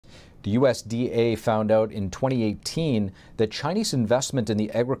The USDA found out in 2018 that Chinese investment in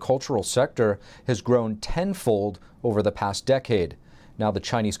the agricultural sector has grown tenfold over the past decade. Now, the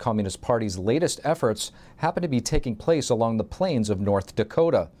Chinese Communist Party's latest efforts happen to be taking place along the plains of North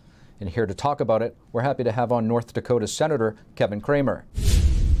Dakota. And here to talk about it, we're happy to have on North Dakota Senator Kevin Cramer.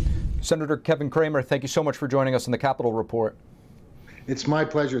 Senator Kevin Cramer, thank you so much for joining us in the Capitol Report. It's my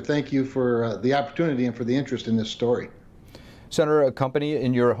pleasure. Thank you for the opportunity and for the interest in this story. Senator, a company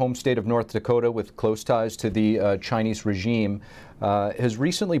in your home state of North Dakota with close ties to the Chinese regime has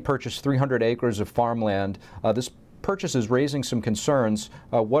recently purchased 300 acres of farmland. This purchase is raising some concerns.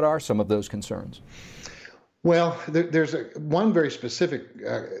 What are some of those concerns? Well, there's one very specific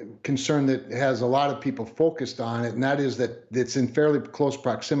concern that has a lot of people focused on it, and that is that it's in fairly close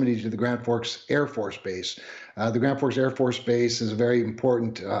proximity to the Grand Forks Air Force Base. The Grand Forks Air Force Base is a very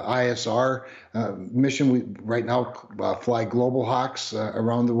important ISR mission. We right now fly Global Hawks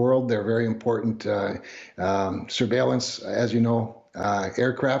around the world. They're very important surveillance, as you know,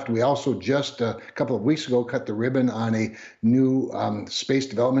 aircraft. We also just a couple of weeks ago cut the ribbon on a new Space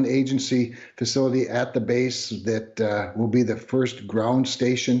Development Agency facility at the base that will be the first ground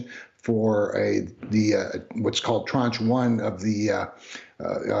station for what's called Tranche 1 of the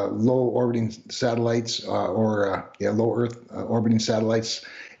low orbiting satellites low Earth orbiting satellites.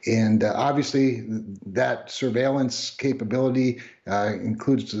 And obviously, that surveillance capability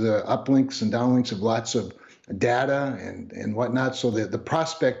includes the uplinks and downlinks of lots of data and whatnot. So the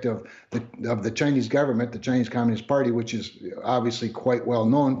prospect of the Chinese government, the Chinese Communist Party, which is obviously quite well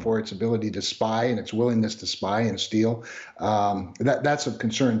known for its ability to spy and its willingness to spy and steal, that's of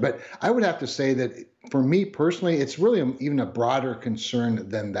concern. But I would have to say that for me personally, it's really even a broader concern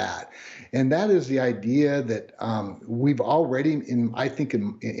than that. And that is the idea that we've already, I think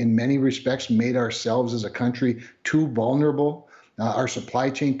in many respects, made ourselves as a country too vulnerable. Our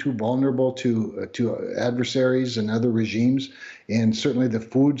supply chain too vulnerable to adversaries and other regimes, and certainly the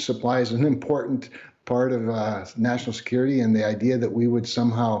food supply is an important part of national security. And the idea that we would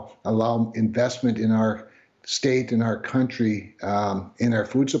somehow allow investment in our state, in our country, in our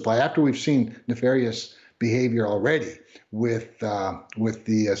food supply, after we've seen nefarious behavior already with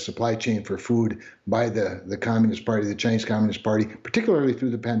the supply chain for food by the Communist Party, the Chinese Communist Party, particularly through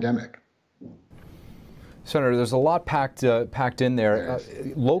the pandemic. Senator, there's a lot packed in there.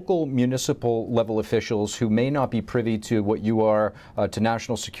 Local municipal level officials who may not be privy to what you are, to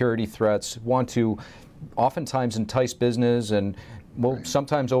national security threats, want to oftentimes entice business and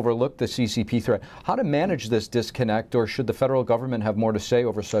sometimes overlook the CCP threat. How to manage this disconnect, or should the federal government have more to say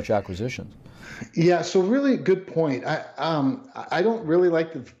over such acquisitions? Yeah, so really good point. I don't really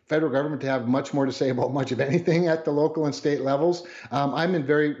like the federal government to have much more to say about much of anything at the local and state levels. I'm in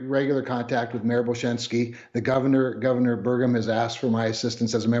very regular contact with Mayor Boshinsky. The Governor Burgum has asked for my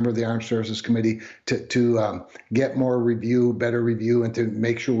assistance as a member of the Armed Services Committee to get more review, better review, and to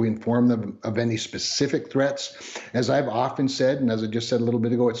make sure we inform them of any specific threats. As I've often said, and as I just said a little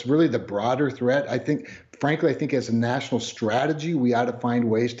bit ago, it's really the broader threat. Frankly, I think as a national strategy, we ought to find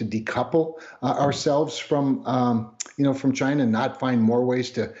ways to decouple ourselves from China and not find more ways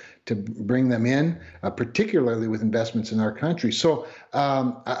to bring them in, particularly with investments in our country. So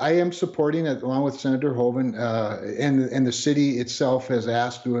I am supporting it along with Senator Hoeven, and the city itself has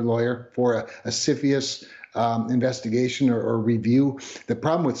asked through a lawyer for a CFIUS investigation or review. The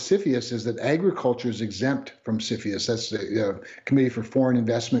problem with CFIUS is that agriculture is exempt from CFIUS. That's the Committee for Foreign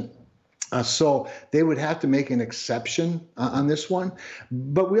Investment. So they would have to make an exception on this one.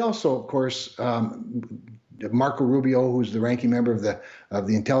 But we also, of course, Marco Rubio, who's the ranking member of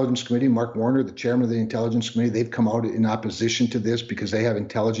the Intelligence Committee, Mark Warner, the chairman of the Intelligence Committee, they've come out in opposition to this because they have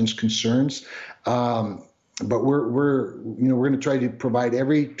intelligence concerns. But we're going to try to provide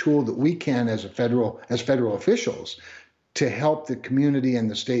every tool that we can as federal officials to help the community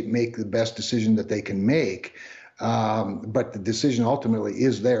and the state make the best decision that they can make. But the decision ultimately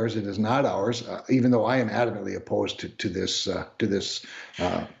is theirs. It is not ours, even though I am adamantly opposed to this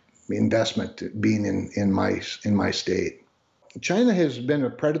investment being in my state. China has been a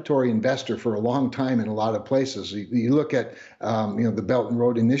predatory investor for a long time in a lot of places. You look at the Belt and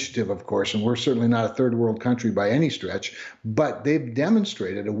Road Initiative, of course, and we're certainly not a third world country by any stretch, but they've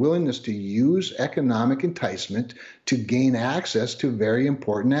demonstrated a willingness to use economic enticement to gain access to very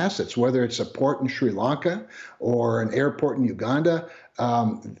important assets, whether it's a port in Sri Lanka or an airport in Uganda.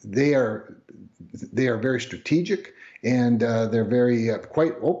 They are very strategic. And they're very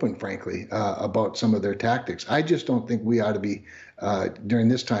quite open, frankly, about some of their tactics. I just don't think we ought to be, during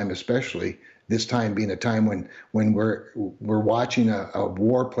this time especially, this time being a time when we're watching a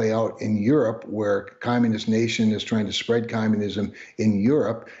war play out in Europe, where a communist nation is trying to spread communism in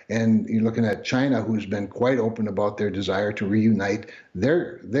Europe, and you're looking at China, who's been quite open about their desire to reunite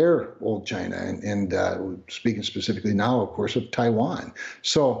their old China, and speaking specifically now, of course, of Taiwan.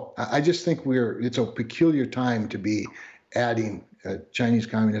 So I just think it's a peculiar time to be adding Chinese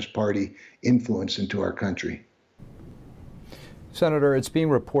Communist Party influence into our country. Senator, it's being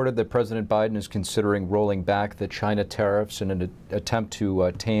reported that President Biden is considering rolling back the China tariffs in an attempt to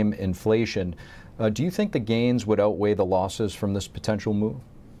tame inflation. Do you think the gains would outweigh the losses from this potential move?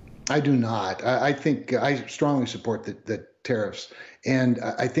 I do not. I think I strongly support the tariffs. And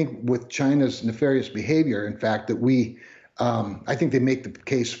I think with China's nefarious behavior, in fact, that I think they make the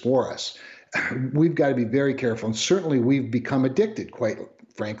case for us. We've got to be very careful. And certainly we've become addicted, quite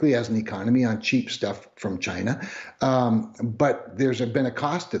frankly, as an economy, on cheap stuff from China. But there's been a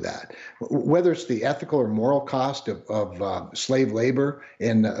cost to that, whether it's the ethical or moral cost of slave labor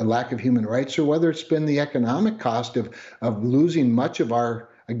and a lack of human rights, or whether it's been the economic cost of losing much of our,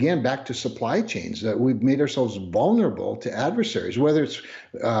 again, back to supply chains, that we've made ourselves vulnerable to adversaries, whether it's,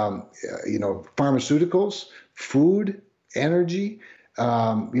 pharmaceuticals, food, energy.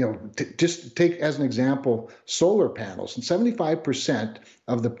 Just take as an example, solar panels. And 75%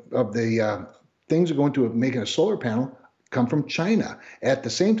 of the things that go into making a solar panel come from China. At the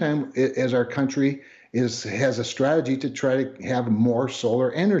same time, as our country has a strategy to try to have more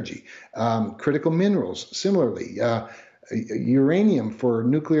solar energy. Critical minerals, similarly. Uranium for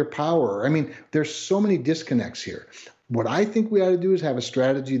nuclear power. I mean, there's so many disconnects here. What I think we ought to do is have a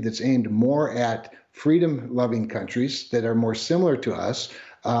strategy that's aimed more at freedom-loving countries that are more similar to us.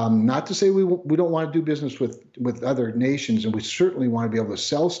 Not to say we don't want to do business with other nations, and we certainly want to be able to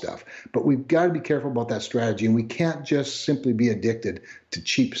sell stuff, but we've got to be careful about that strategy, and we can't just simply be addicted to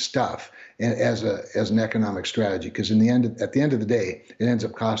cheap stuff as an economic strategy, because at the end of the day, it ends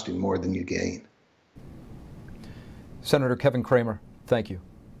up costing more than you gain. Senator Kevin Cramer, thank you.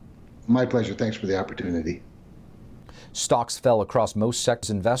 My pleasure. Thanks for the opportunity. Stocks fell across most sectors.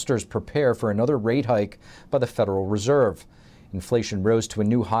 Investors prepare for another rate hike by the Federal Reserve. Inflation rose to a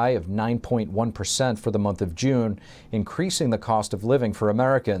new high of 9.1% for the month of June, increasing the cost of living for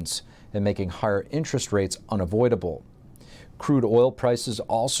Americans and making higher interest rates unavoidable. Crude oil prices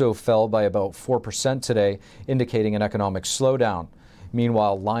also fell by about 4% today, indicating an economic slowdown.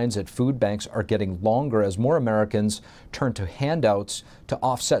 Meanwhile, lines at food banks are getting longer as more Americans turn to handouts to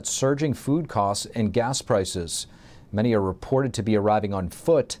offset surging food costs and gas prices. Many are reported to be arriving on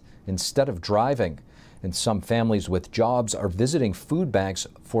foot instead of driving, and some families with jobs are visiting food banks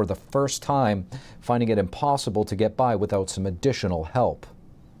for the first time, finding it impossible to get by without some additional help.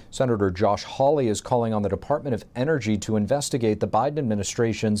 Senator Josh Hawley is calling on the Department of Energy to investigate the Biden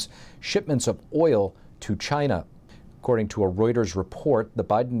administration's shipments of oil to China. According to a Reuters report, the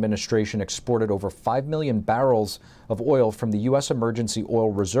Biden administration exported over 5 million barrels of oil from the U.S. emergency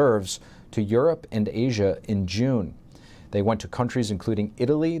oil reserves to Europe and Asia in June. They went to countries including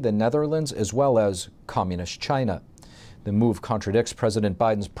Italy, the Netherlands, as well as Communist China. The move contradicts President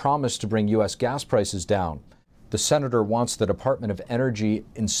Biden's promise to bring U.S. gas prices down. The senator wants the Department of Energy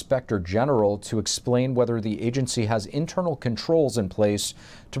Inspector General to explain whether the agency has internal controls in place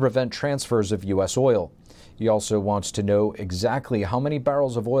to prevent transfers of U.S. oil. He also wants to know exactly how many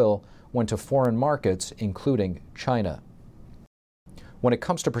barrels of oil went to foreign markets, including China. When it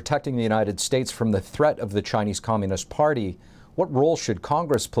comes to protecting the United States from the threat of the Chinese Communist Party, what role should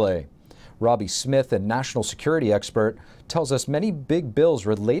Congress play? Robbie Smith, a national security expert, tells us many big bills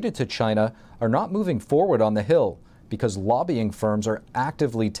related to China are not moving forward on the Hill because lobbying firms are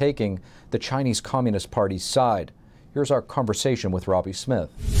actively taking the Chinese Communist Party's side. Here's our conversation with Robbie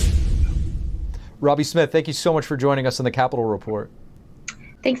Smith. Robbie Smith, thank you so much for joining us on the Capitol Report.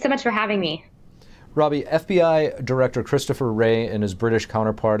 Thanks so much for having me. Robbie, FBI Director Christopher Wray and his British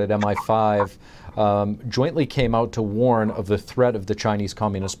counterpart at MI5 jointly came out to warn of the threat of the Chinese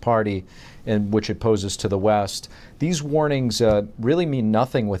Communist Party and which it poses to the West. These warnings really mean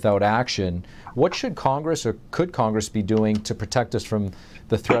nothing without action. What should Congress or could Congress be doing to protect us from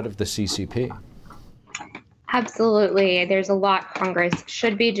the threat of the CCP? Absolutely. There's a lot Congress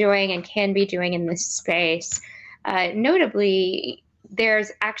should be doing and can be doing in this space. Notably,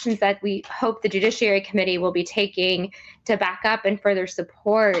 there's actions that we hope the Judiciary Committee will be taking to back up and further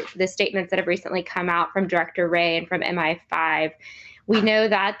support the statements that have recently come out from Director Wray and from MI5. We know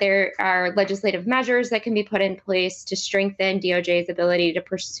that there are legislative measures that can be put in place to strengthen DOJ's ability to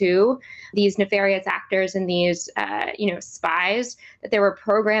pursue these nefarious actors and these, spies, that there were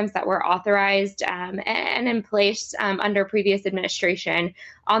programs that were authorized and in place under previous administration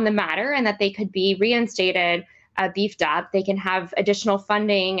on the matter, and that they could be reinstated, beefed up. They can have additional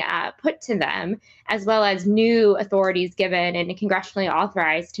funding put to them, as well as new authorities given and congressionally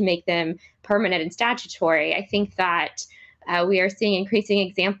authorized to make them permanent and statutory. I think that we are seeing increasing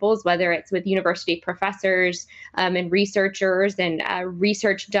examples, whether it's with university professors and researchers and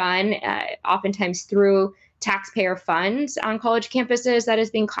research done oftentimes through taxpayer funds on college campuses that is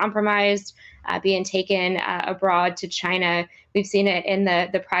being compromised, being taken abroad to China. We've seen it in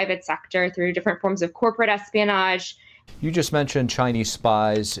the private sector through different forms of corporate espionage. You just mentioned Chinese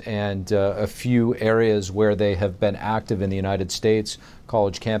spies and a few areas where they have been active in the United States,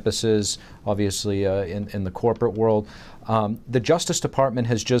 college campuses, obviously in the corporate world. The Justice Department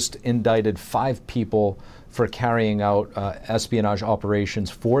has just indicted 5 people for carrying out espionage operations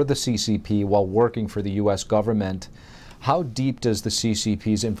for the CCP while working for the U.S. government. How deep does the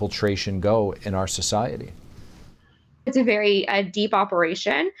CCP's infiltration go in our society? It's a very deep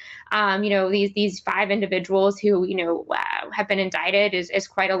operation. These 5 individuals who have been indicted is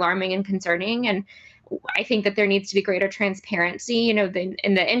quite alarming and concerning. And I think that there needs to be greater transparency. In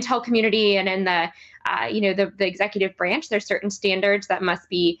the intel community and in the executive branch, there's certain standards that must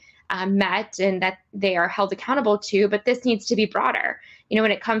be met and that they are held accountable to. But this needs to be broader. When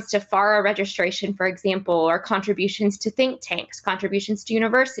it comes to FARA registration, for example, or contributions to think tanks, contributions to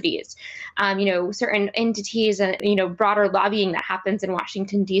universities, certain entities, broader lobbying that happens in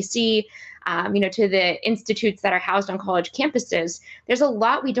Washington, D.C., to the institutes that are housed on college campuses. There's a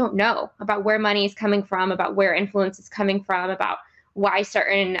lot we don't know about where money is coming from, about where influence is coming from, about why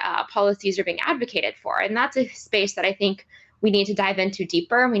certain policies are being advocated for. And that's a space that I think we need to dive into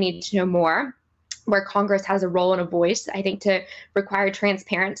deeper. We need to know more, where Congress has a role and a voice, I think, to require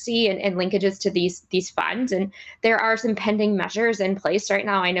transparency and linkages to these funds. And there are some pending measures in place right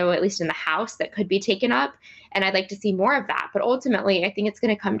now, I know, at least in the House, that could be taken up. And I'd like to see more of that. But ultimately, I think it's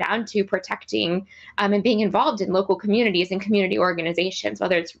going to come down to protecting and being involved in local communities and community organizations,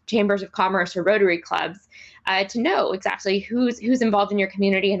 whether it's chambers of commerce or Rotary clubs, to know exactly who's involved in your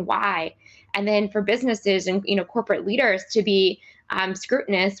community and why. And then for businesses and corporate leaders to be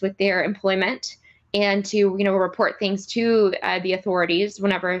scrutinous with their employment and to report things to the authorities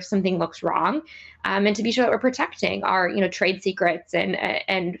whenever something looks wrong, and to be sure that we're protecting our trade secrets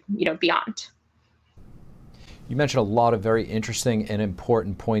and beyond. You mentioned a lot of very interesting and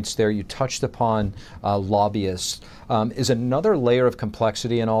important points there. You touched upon lobbyists. Is another layer of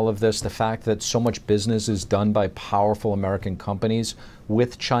complexity in all of this the fact that so much business is done by powerful American companies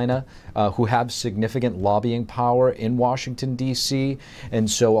with China who have significant lobbying power in Washington, D.C.,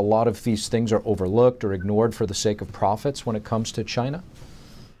 and so a lot of these things are overlooked or ignored for the sake of profits when it comes to China?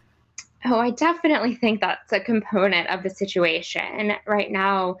 Oh, I definitely think that's a component of the situation right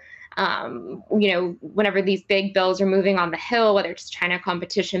now. Whenever these big bills are moving on the Hill, whether it's China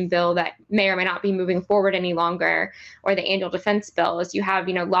competition bill that may or may not be moving forward any longer, or the annual defense bills, you have,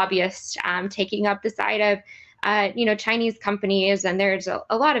 lobbyists taking up the side of, Chinese companies. And there's a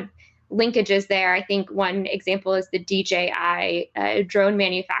lot of linkages there. I think one example is the DJI drone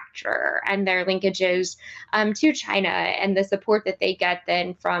manufacturer and their linkages to China and the support that they get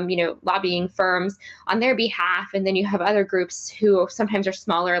then from, lobbying firms on their behalf. And then you have other groups who sometimes are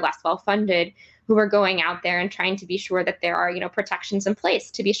smaller, less well-funded, who are going out there and trying to be sure that there are, protections in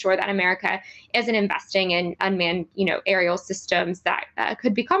place to be sure that America isn't investing in unmanned, aerial systems that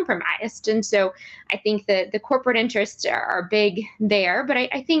could be compromised. And so I think that the corporate interests are big there, but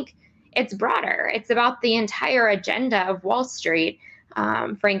I think it's broader. It's about the entire agenda of Wall Street,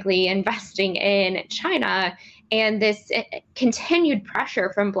 frankly, investing in China, and this continued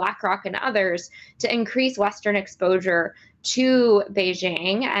pressure from BlackRock and others to increase Western exposure to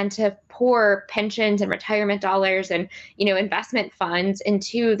Beijing and to pour pensions and retirement dollars and investment funds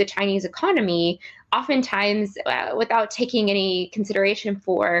into the Chinese economy, oftentimes without taking any consideration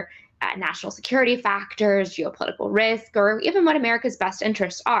for national security factors, geopolitical risk, or even what America's best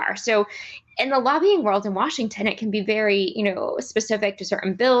interests are. So in the lobbying world in Washington, it can be very, specific to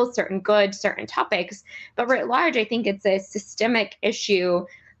certain bills, certain goods, certain topics. But writ large, I think it's a systemic issue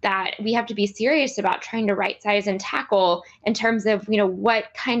that we have to be serious about trying to right size and tackle in terms of, what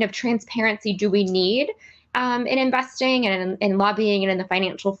kind of transparency do we need in investing and in lobbying and in the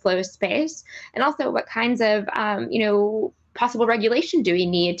financial flow space, and also what kinds of, possible regulation do we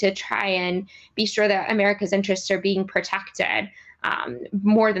need to try and be sure that America's interests are being protected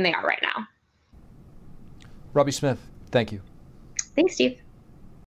more than they are right now. Robbie Smith, thank you. Thanks, Steve.